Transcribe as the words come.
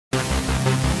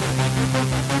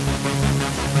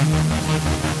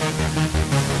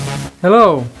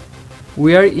Hello!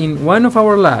 We are in one of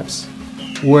our labs,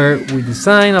 where we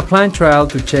design a plant trial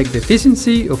to check the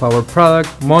efficiency of our product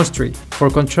Mostry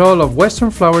for control of western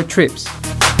flower thrips.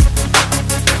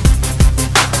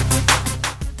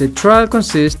 The trial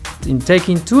consists in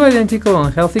taking two identical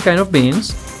and healthy kind of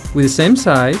beans with the same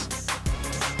size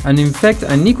and infect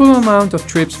an equal amount of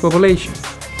thrips population.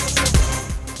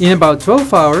 In about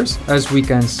 12 hours, as we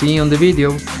can see on the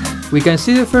video, we can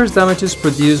see the first damages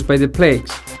produced by the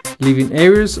plagues, leaving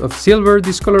areas of silver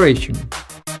discoloration.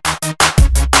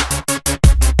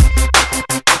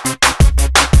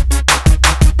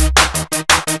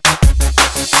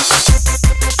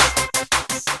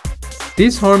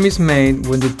 This harm is made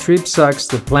when the thrip sucks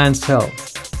the plant cell,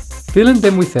 filling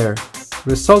them with air,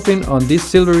 resulting on this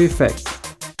silvery effect.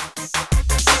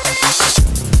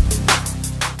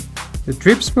 The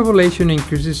thrips population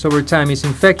increases over time as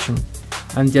infection,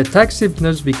 and the attack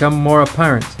symptoms become more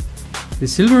apparent. The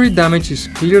silvery damage is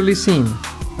clearly seen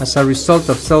as a result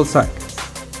of cell sac.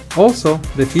 Also,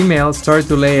 the females start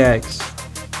to lay eggs,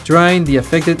 drying the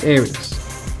affected areas.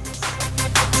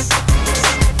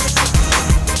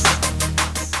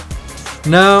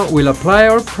 Now we'll apply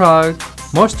our product,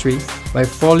 Mostry, by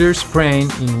foliar spraying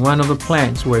in one of the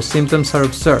plants where symptoms are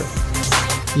observed,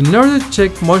 in order to check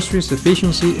Mostry's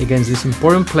efficiency against this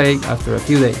important plague after a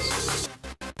few days.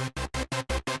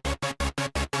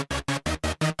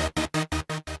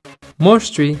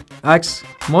 Mostry acts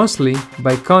mostly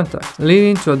by contact,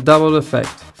 leading to a double effect: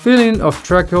 filling of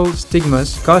tracheal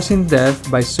stigmas causing death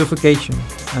by suffocation,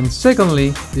 and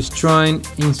secondly, destroying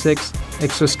insects'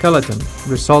 exoskeleton,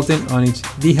 resulting on its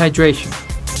dehydration.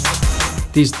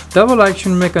 This double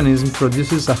action mechanism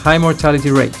produces a high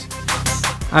mortality rate.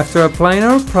 After applying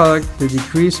our product, the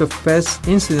decrease of pest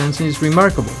incidence is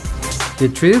remarkable. The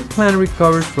treated plant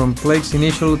recovers from plague's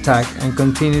initial attack and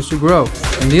continues to grow.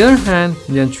 On the other hand,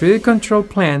 the untreated control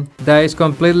plant dies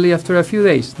completely after a few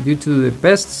days due to the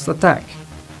pest's attack.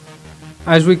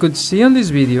 As we could see on this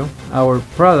video, our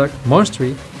product,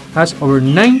 Mostry, has over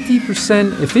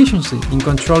 90% efficiency in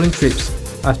controlling thrips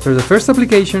after the first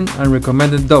application and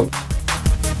recommended dose.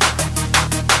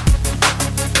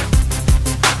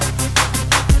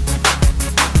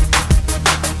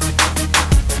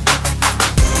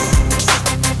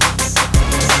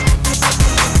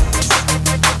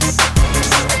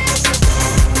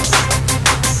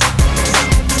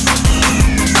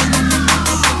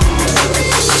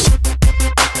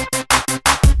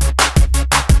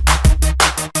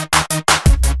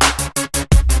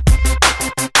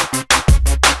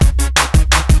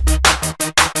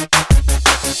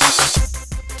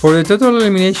 For the total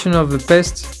elimination of the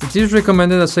pests, it is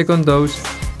recommended a second dose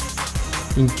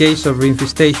in case of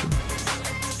reinfestation.